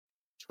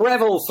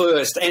Travel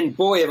first, and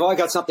boy, have I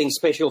got something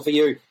special for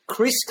you.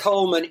 Chris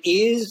Coleman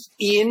is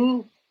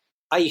in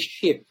a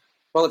ship.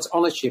 Well, it's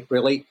on a ship,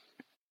 really,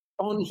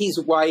 on his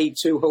way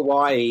to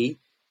Hawaii,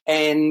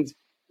 and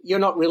you're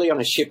not really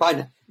on a ship. I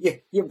know.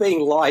 You're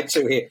being lied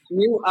to here.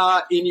 You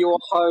are in your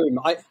home.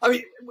 I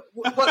mean,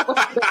 what's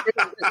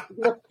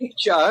a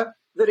picture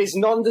that is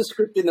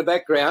nondescript in the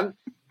background,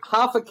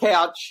 half a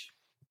couch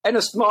and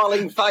a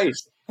smiling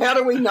face. How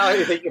do we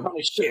know that you're on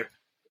a ship?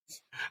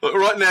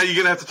 Right now, you're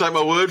going to have to take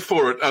my word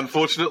for it,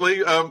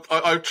 unfortunately.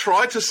 I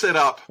tried to set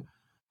up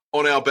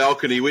on our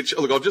balcony, which,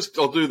 look,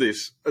 I'll do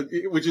this,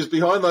 which is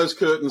behind those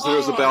curtains, there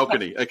is a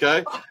balcony,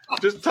 okay?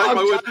 Just take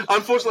my word.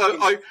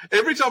 Unfortunately,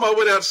 every time I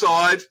went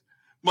outside,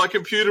 my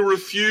computer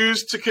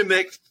refused to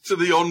connect to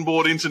the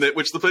onboard internet,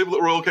 which the people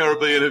at Royal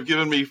Caribbean have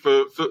given me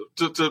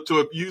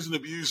to use and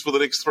abuse for the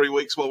next 3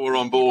 weeks while we're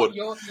on board,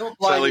 you're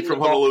sailing from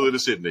Honolulu to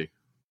Sydney.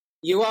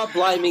 You are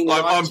blaming the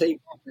IT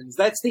problems.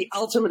 That's the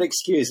ultimate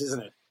excuse,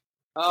 isn't it?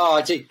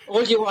 Oh, gee,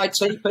 all you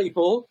IT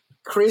people,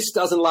 Chris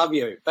doesn't love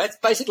you. That's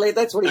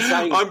what he's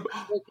saying.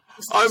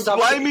 I'm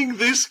blaming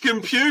this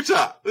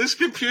computer. This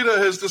computer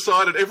has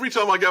decided every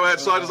time I go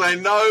outside to say,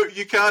 no,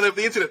 you can't have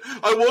the internet.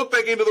 I walk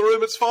back into the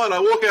room, it's fine. I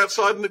walk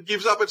outside and it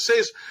gives up. It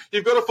says,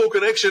 you've got a full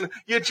connection.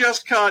 You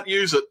just can't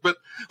use it. But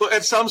look,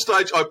 at some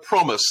stage, I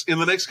promise, in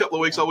the next couple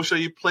of weeks, I will show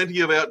you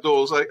plenty of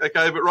outdoors.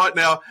 Okay, but right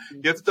now,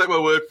 you have to take my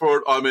word for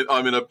it. I'm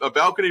in a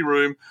balcony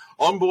room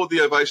on board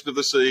the Ovation of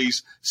the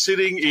Seas,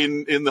 sitting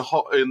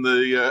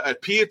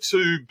at Pier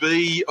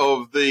 2B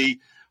of the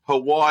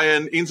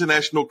Hawaiian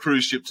International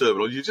Cruise Ship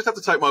Terminal. You just have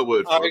to take my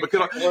word for it.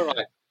 All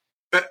right.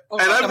 And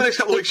over the next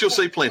couple of weeks, you'll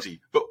see plenty.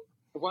 But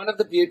one of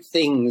the beautiful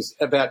things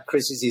about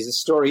Chris is he's a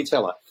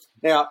storyteller.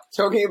 Now,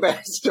 talking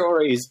about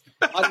stories,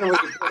 I don't know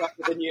if you put up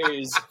with the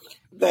news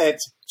that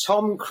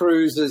Tom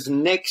Cruise's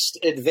next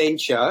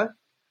adventure,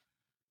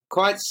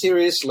 quite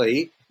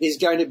seriously, is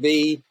going to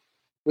be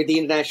with the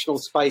International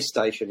Space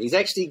Station. He's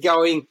actually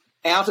going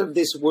out of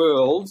this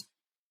world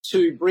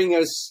to bring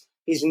us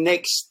his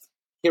next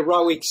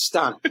heroic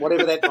stunt,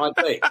 whatever that might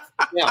be.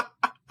 Now,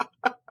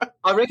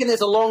 I reckon there's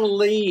a long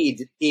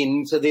lead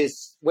into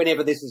this,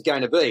 whenever this is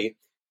going to be.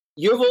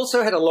 You've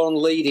also had a long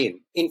lead in.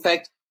 In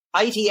fact,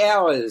 80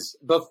 hours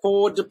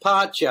before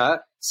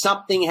departure,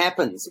 something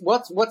happens.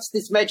 What's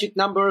this magic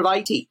number of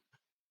 80?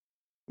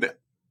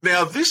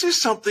 Now, this is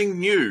something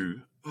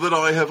new that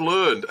I have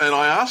learned, and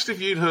I asked if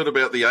you'd heard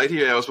about the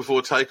 80 hours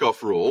before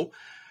takeoff rule,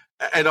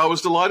 and I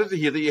was delighted to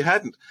hear that you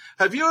hadn't.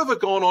 Have you ever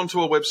gone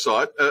onto a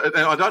website, and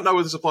I don't know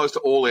whether this applies to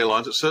all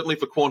airlines, it's certainly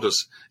for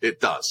Qantas, it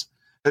does.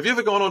 Have you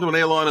ever gone onto an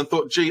airline and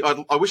thought, gee,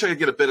 I wish I could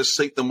get a better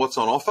seat than what's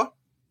on offer?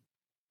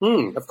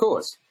 Of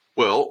course.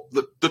 Well,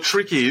 the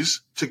trick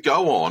is to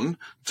go on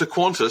to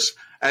Qantas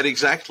at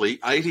exactly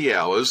 80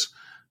 hours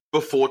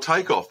before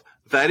takeoff.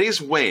 That is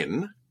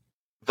when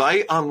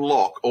they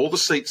unlock all the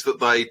seats that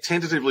they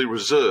tentatively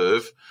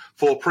reserve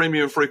for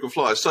premium frequent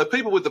flyers. So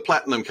people with the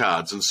platinum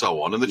cards and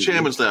so on, and the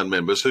Chairman's Lounge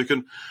members who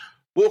can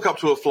walk up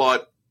to a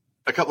flight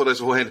a couple of days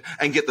beforehand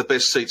and get the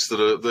best seats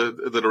that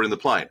are in the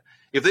plane.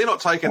 If they're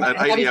not taken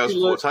at 80 hours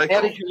before takeoff...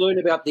 How did you learn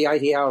about the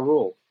 80-hour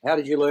rule? How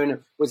did you learn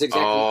it was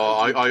exactly...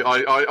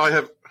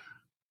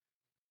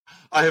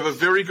 I have a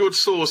very good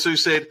source who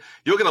said,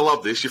 you're going to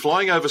love this. You're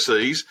flying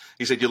overseas.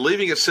 He said, you're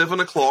leaving at 7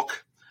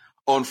 o'clock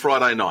on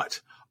Friday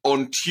night.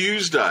 On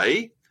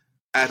Tuesday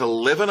at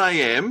 11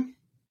 a.m.,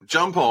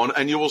 jump on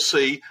and you will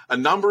see a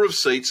number of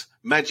seats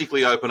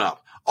magically open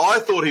up. I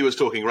thought he was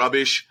talking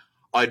rubbish.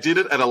 I did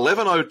it at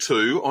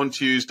 11:02 on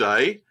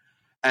Tuesday,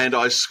 and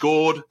I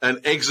scored an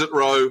exit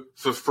row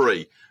for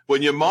free.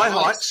 When you're my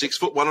height,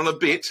 6'1" and a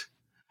bit,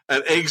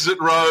 an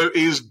exit row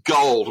is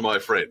gold, my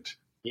friend.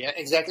 Yeah,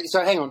 exactly.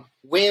 So hang on.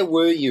 Where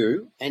were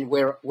you and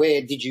where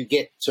did you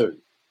get to?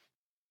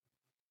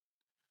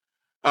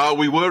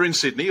 We were in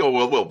Sydney,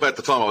 well, at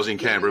the time I was in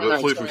Canberra,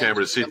 but flew from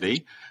Canberra to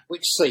Sydney.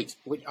 Which seat?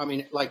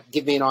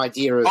 Give me an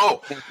idea of how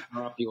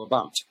far up you were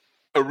bumped.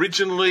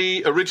 Originally,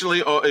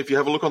 if you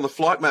have a look on the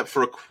flight map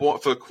for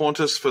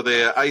Qantas for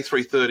their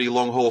A330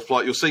 long-haul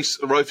flight, you'll see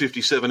row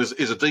 57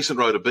 is a decent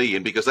row to be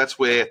in because that's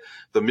where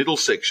the middle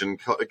section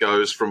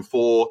goes from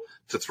 4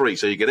 to 3.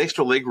 So you get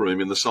extra leg room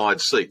in the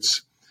side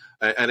seats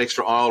and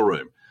extra aisle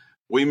room.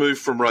 We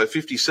moved from row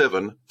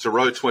 57 to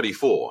row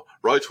 24.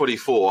 Row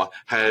 24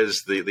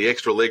 has the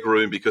extra leg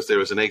room because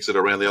there is an exit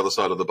around the other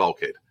side of the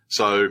bulkhead.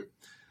 So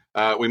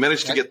we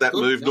managed to get that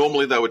moved.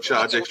 Normally they would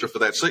charge extra for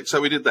that seat,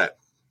 so we did that.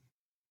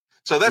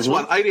 So that's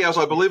 80 hours.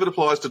 I believe it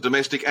applies to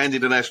domestic and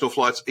international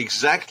flights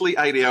exactly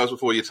 80 hours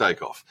before you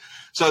take off.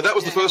 So that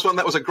was the first one.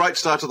 That was a great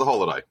start to the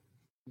holiday.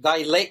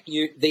 They let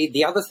you –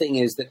 the other thing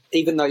is that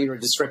even though you're a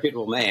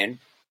disreputable man,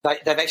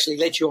 they've actually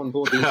let you on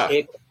board the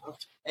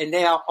aircraft and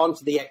now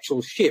onto the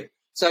actual ship.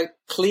 So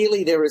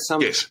clearly there are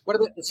some Yes. What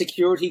about the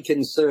security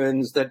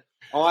concerns that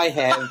I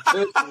have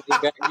personally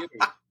about you?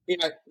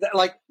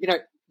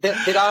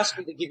 They'd ask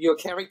me to give you a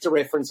character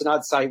reference and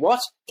I'd say,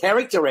 what?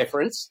 Character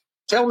reference?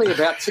 Tell me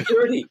about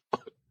security.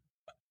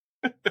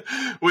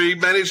 We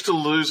managed to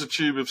lose a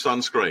tube of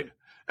sunscreen.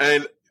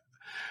 And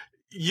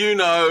You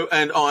know,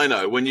 and I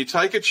know, when you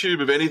take a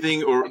tube of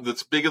anything or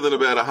that's bigger than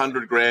about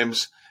 100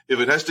 grams, if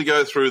it has to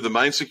go through the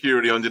main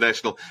security on your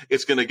national,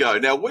 it's going to go.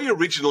 Now, we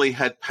originally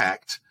had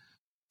packed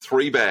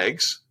 3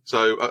 bags,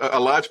 so a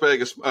large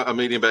bag, a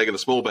medium bag, and a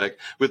small bag,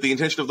 with the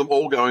intention of them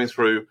all going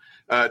through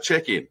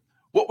check-in.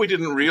 What we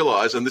didn't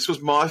realise, and this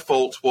was my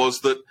fault,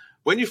 was that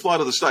when you fly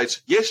to the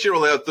States, yes, you're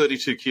allowed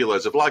 32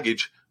 kilos of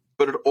luggage,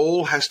 but it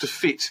all has to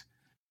fit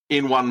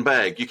in one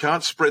bag. You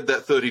can't spread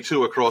that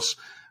 32 across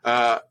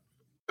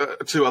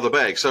 2 other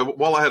bags. So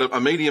while I had a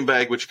medium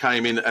bag which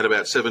came in at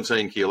about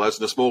 17 kilos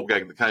and a small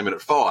bag that came in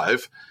at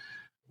 5,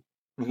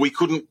 we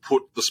couldn't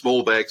put the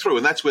small bag through,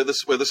 and that's where the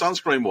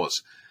sunscreen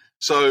was.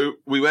 So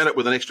we went up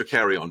with an extra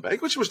carry-on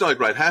bag, which was no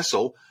great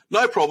hassle,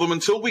 no problem,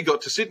 until we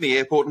got to Sydney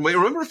Airport. And we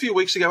remember a few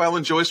weeks ago,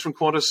 Alan Joyce from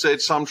Qantas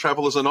said some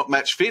travellers are not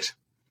match fit.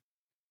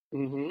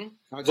 Mm-hmm.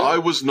 I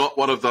was not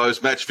one of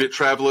those match fit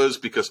travellers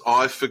because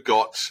I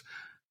forgot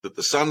that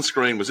the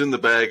sunscreen was in the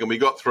bag, and we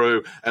got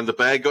through, and the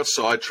bag got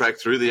sidetracked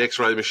through the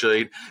X-ray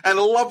machine, and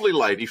a lovely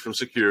lady from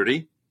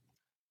security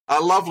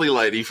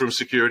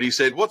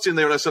said, "What's in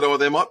there?" And I said, "Oh,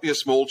 there might be a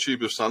small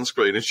tube of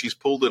sunscreen," and she's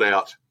pulled it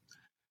out,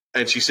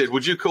 and she said,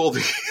 "Would you call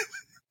the..."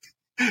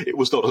 It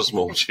was not a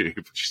small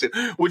tube. She said,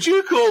 "Would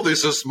you call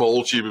this a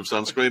small tube of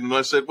sunscreen?" And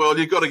I said, "Well,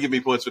 you've got to give me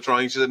points for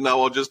trying." She said,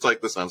 "No, I'll just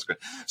take the sunscreen."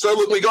 So,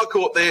 look, we got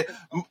caught there.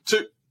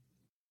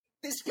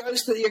 This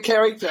goes to your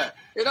character.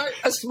 You know,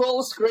 a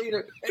small screen.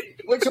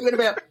 We're talking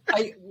about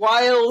a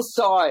whale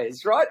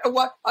size, right?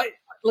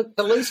 Look,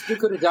 the least you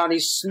could have done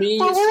is smear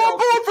yourself. We're on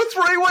board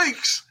for 3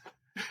 weeks.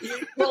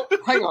 Well,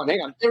 hang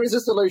on. There is a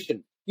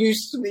solution. You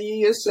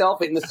smear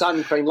yourself in the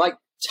sun cream, like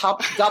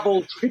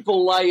double,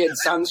 triple layered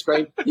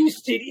sunscreen. You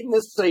sit in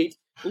the seat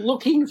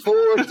looking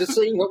forward to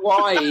seeing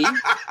Hawaii,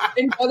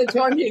 and by the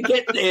time you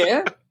get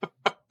there,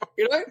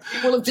 you know,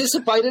 it will have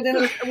dissipated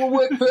and it will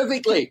work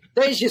perfectly.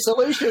 There's your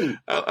solution.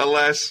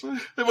 Alas. Well,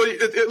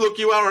 look,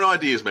 you are an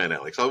ideas man,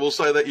 Alex. I will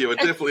say that you are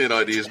definitely an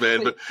ideas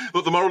man. But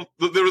look,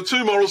 there are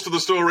 2 morals to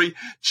the story.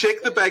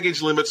 Check the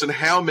baggage limits and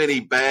how many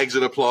bags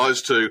it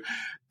applies to,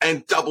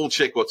 and double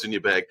check what's in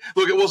your bag.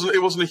 Look, it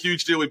wasn't a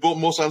huge deal. We bought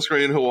more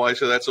sunscreen in Hawaii,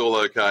 so that's all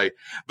okay.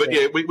 But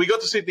yeah, we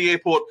got to Sydney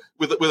Airport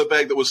with a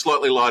bag that was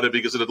slightly lighter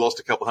because it had lost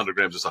a couple 100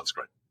 grams of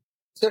sunscreen.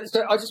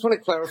 So I just want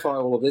to clarify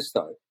all of this,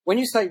 though. When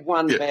you say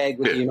one bag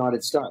with the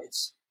United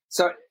States,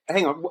 so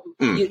hang on,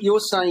 you're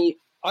saying,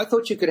 I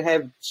thought you could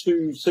have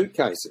 2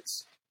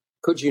 suitcases.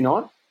 Could you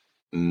not?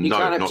 You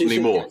can't have not 2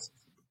 anymore.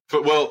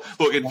 Suitcases. Well,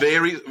 look, it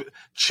varies.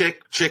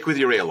 Check with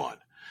your airline.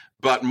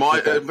 But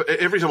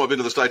every time I've been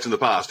to the States in the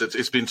past,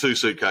 it's been 2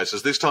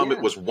 suitcases. This time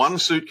it was 1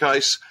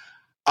 suitcase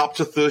up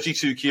to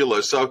 32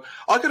 kilos. So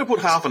I could have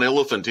put half an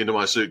elephant into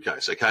my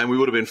suitcase, okay, and we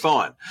would have been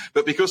fine.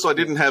 But because I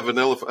didn't have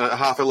a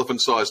half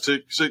elephant-sized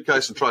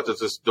suitcase and tried to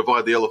just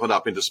divide the elephant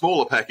up into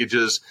smaller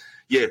packages,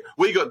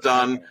 we got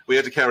done. We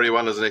had to carry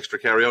one as an extra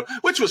carry-on,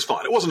 which was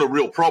fine. It wasn't a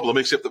real problem,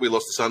 except that we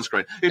lost the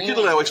sunscreen. It did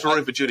allow extra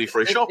room for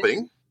duty-free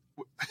shopping.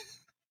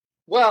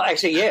 Well,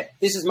 actually,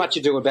 this is much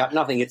ado about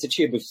nothing. It's a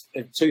tube of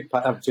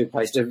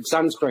toothpaste, of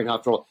sunscreen,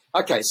 after all.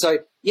 Okay, so,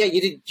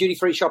 you did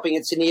duty-free shopping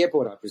at Sydney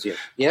Airport, I presume,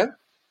 yeah?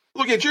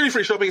 Look,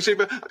 duty-free shopping at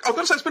Sydney, but I've got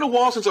to say it's been a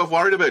while since I've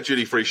worried about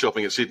duty-free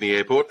shopping at Sydney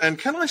Airport. And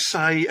can I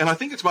say, and I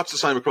think it's much the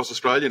same across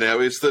Australia now,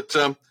 is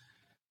that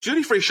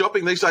duty-free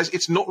shopping these days,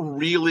 it's not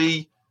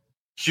really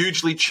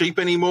hugely cheap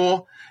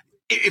anymore.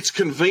 It's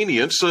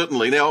convenient,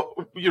 certainly. Now,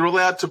 you're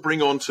allowed to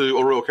bring onto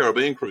a Royal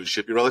Caribbean cruise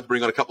ship, you're allowed to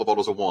bring on a couple of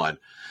bottles of wine.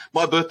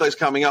 My birthday's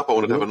coming up. I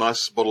wanted to have a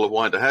nice bottle of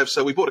wine to have,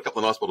 so we bought a couple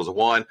of nice bottles of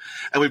wine,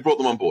 and we brought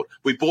them on board.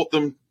 We bought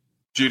them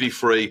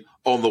duty-free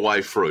on the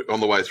way through.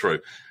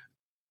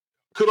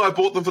 Could I have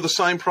bought them for the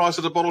same price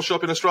at a bottle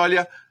shop in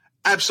Australia?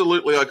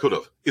 Absolutely, I could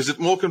have. Is it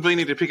more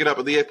convenient to pick it up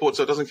at the airport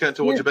so it doesn't count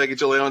towards your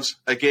baggage allowance?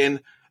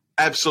 Again,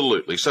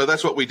 absolutely. So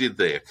that's what we did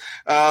there.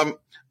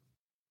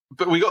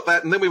 But we got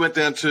that, and then we went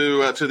down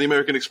to the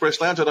American Express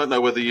Lounge. I don't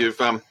know whether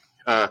you've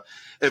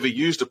ever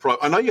used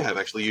I know you have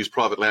actually used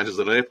private lounges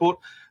at an airport.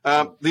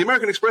 The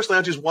American Express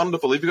Lounge is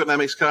wonderful. If you've got an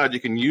Amex card, you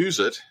can use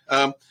it.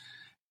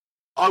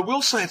 I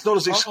will say it's not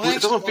as exclusive.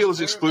 It doesn't feel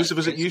as exclusive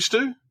as it used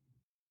to.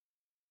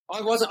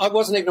 I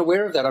wasn't even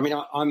aware of that. I mean,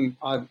 I'm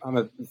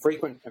a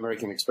frequent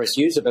American Express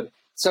user, but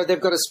so they've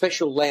got a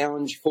special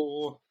lounge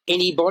for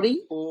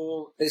anybody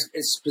or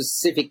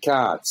specific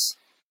cards?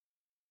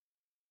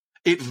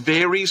 It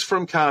varies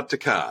from card to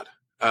card.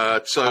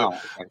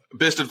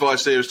 Best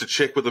advice there is to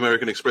check with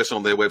American Express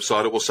on their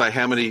website. It will say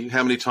how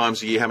many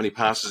times a year, how many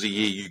passes a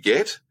year you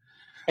get.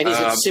 And is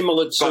it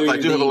similar to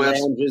the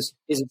lounges?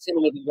 Is it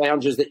similar to the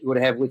lounges that you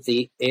would have with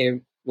the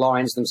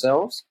airlines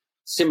themselves?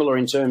 Similar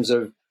in terms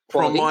of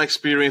quality? From my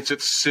experience,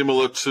 it's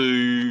similar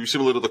to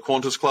the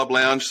Qantas Club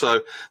Lounge.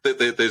 So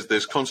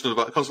there's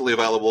constantly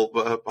available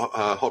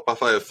hot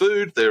buffet of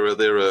food. There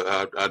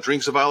are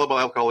drinks available,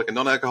 alcoholic and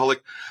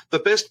non-alcoholic. The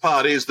best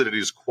part is that it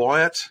is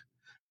quiet,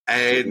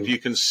 and you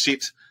can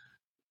sit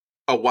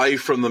away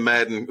from the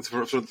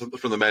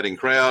madding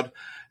crowd.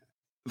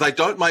 They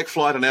don't make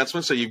flight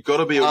announcements, so you've got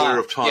to be aware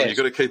of time. Yes. You've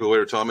got to keep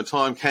aware of time, and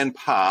time can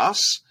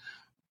pass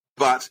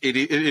but it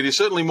is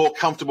certainly more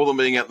comfortable than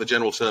being out in the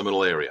general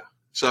terminal area.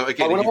 So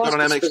again, if you've got an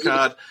Amex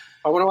card,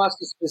 I want to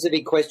ask a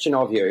specific question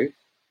of you.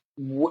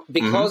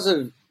 Because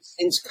of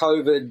since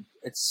COVID,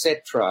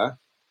 etc.,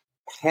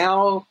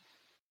 how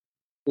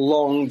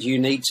long do you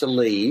need to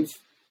leave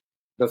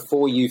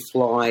before you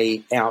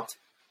fly out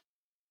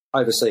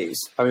overseas?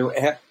 I mean,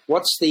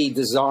 what's the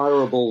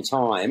desirable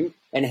time,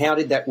 and how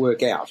did that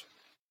work out?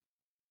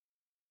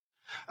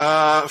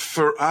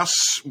 For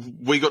us,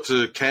 we got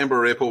to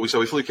Canberra Airport. So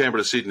we flew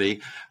Canberra to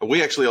Sydney.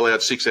 We actually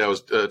allowed 6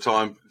 hours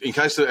time in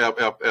case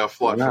our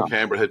flight from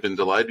Canberra had been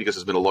delayed because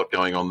there's been a lot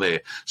going on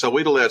there. So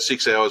we'd allowed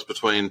 6 hours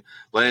between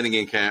landing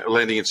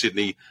in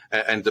Sydney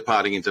and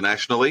departing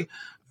internationally.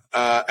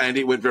 And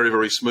it went very,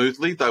 very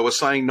smoothly. They were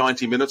saying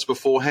 90 minutes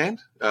beforehand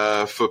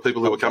for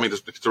people who were coming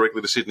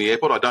directly to Sydney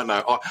Airport. I don't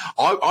know.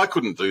 I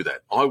couldn't do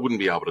that. I wouldn't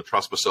be able to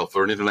trust myself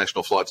for an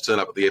international flight to turn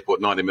up at the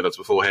airport 90 minutes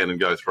beforehand and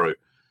go through.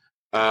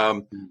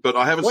 But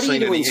I haven't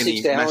seen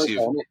any massive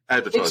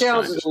advertising. 6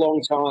 hours is a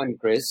long time,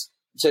 Chris,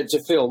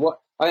 to fill.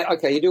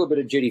 Okay, you do a bit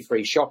of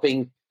duty-free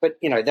shopping, but,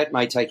 that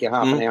may take you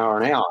half an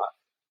hour.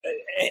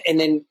 And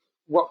then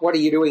what are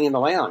you doing in the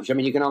lounge? I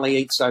mean, you can only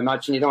eat so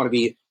much, and you don't want to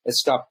be a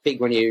stuffed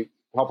pig when you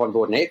hop on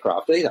board an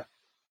aircraft either.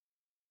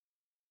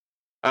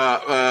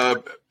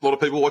 A lot of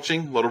people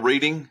watching, a lot of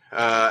reading,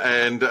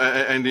 and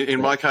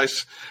in my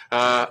case,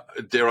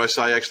 dare I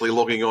say, actually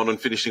logging on and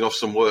finishing off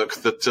some work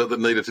that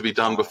needed to be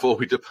done before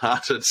we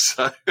departed.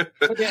 So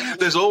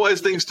there's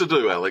always things to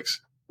do, Alex.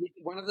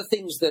 One of the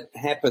things that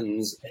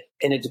happens,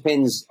 and it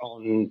depends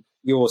on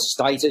your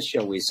status,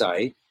 shall we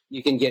say,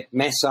 you can get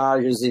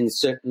massages in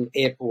certain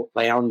airport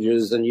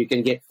lounges, and you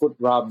can get foot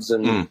rubs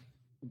and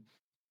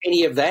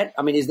any of that.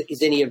 I mean,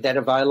 is any of that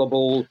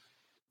available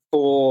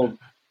for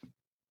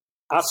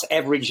us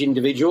average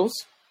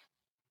individuals?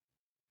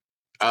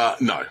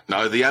 No.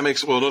 The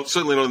Amex, well,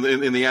 certainly not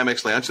in the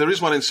Amex lounge. There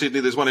is one in Sydney,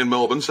 there's one in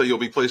Melbourne, so you'll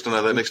be pleased to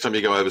know that next time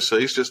you go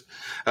overseas. Just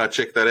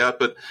check that out.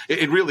 But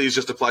it really is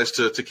just a place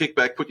to kick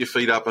back, put your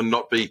feet up, and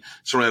not be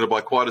surrounded by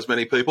quite as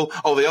many people.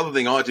 Oh, the other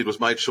thing I did was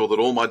made sure that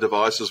all my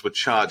devices were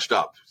charged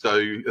up. So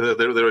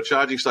there are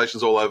charging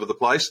stations all over the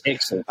place.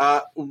 Excellent.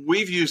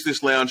 We've used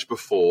this lounge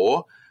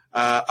before.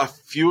 A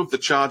few of the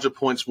charger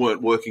points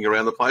weren't working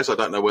around the place. I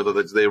don't know whether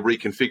they're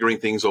reconfiguring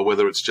things or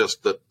whether it's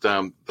just that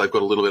they've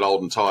got a little bit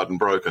old and tired and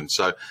broken.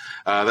 So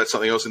that's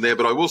something else in there.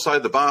 But I will say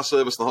the bar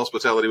service and the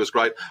hospitality was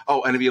great.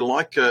 Oh, and if you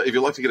like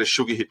to get a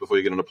sugar hit before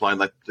you get on a plane,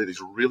 they do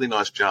these really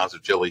nice jars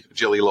of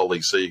jelly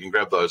lollies, so you can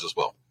grab those as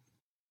well.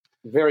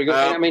 Very good.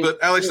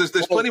 But Alex,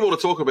 there's plenty more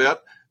to talk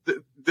about,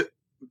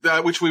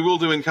 which we will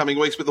do in coming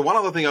weeks. But the one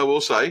other thing I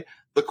will say,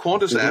 the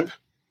Qantas app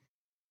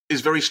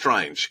is very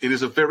strange. It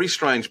is a very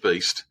strange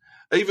beast.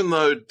 Even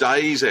though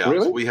days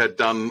out, we had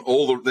done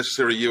all the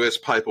necessary US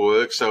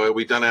paperwork, so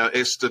we'd done our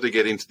ESTA to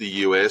get into the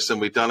US,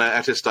 and we'd done our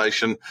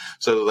attestation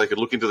so that they could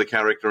look into the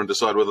character and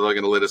decide whether they're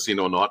going to let us in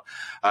or not,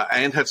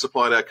 and had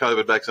supplied our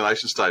COVID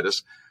vaccination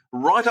status.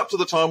 Right up to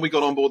the time we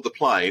got on board the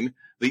plane,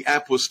 the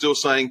app was still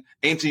saying,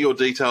 enter your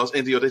details.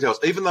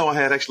 Even though I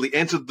had actually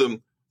entered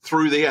them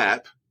through the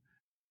app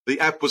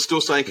was still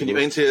saying, can you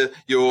enter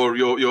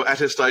your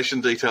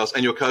attestation details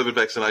and your COVID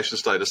vaccination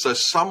status? So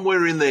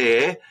somewhere in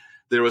there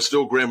are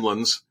still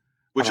gremlins,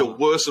 which are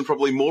worse and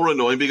probably more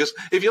annoying, because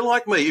if you're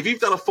like me, if you've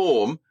done a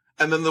form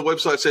and then the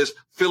website says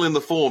fill in the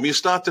form, you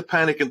start to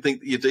panic and think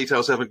that your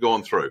details haven't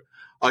gone through.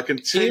 I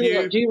can tell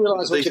you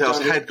the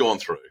details had gone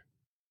through.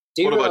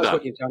 Do you realise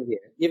what you've done here?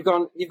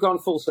 You've gone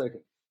full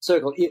circle.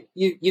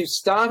 You've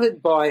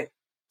started by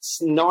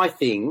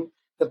sniping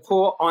the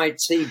poor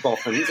IT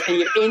boffins, and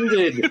you've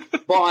ended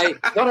by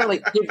not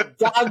only you've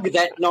dug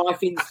that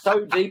knife in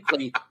so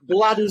deeply,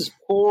 blood is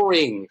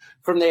pouring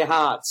from their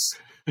hearts.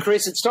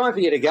 Chris, it's time for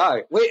you to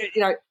go.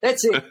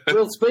 That's it.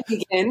 We'll speak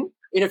again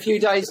in a few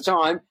days'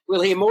 time.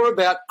 We'll hear more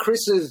about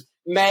Chris's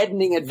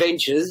maddening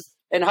adventures,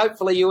 and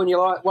hopefully you and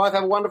your wife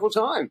have a wonderful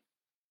time.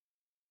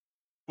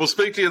 We'll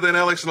speak to you then,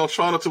 Alex, and I'll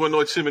try not to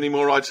annoy too many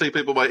more IT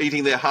people by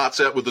eating their hearts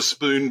out with a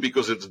spoon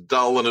because it's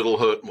dull and it'll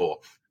hurt more.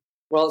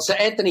 Well, Sir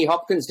Anthony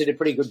Hopkins did a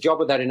pretty good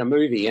job of that in a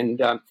movie,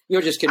 and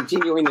you're just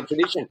continuing the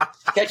tradition.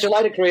 Catch you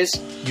later, Chris.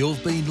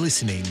 You've been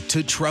listening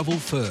to Travel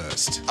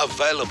First.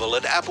 Available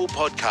at Apple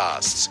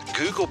Podcasts,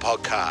 Google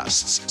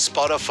Podcasts,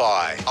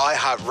 Spotify,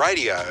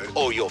 iHeartRadio,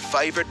 or your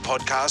favourite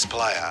podcast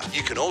player.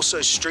 You can also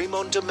stream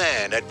on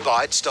demand at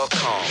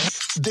Bytes.com.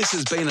 This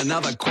has been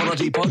another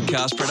quality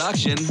podcast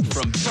production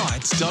from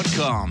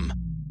Bytes.com.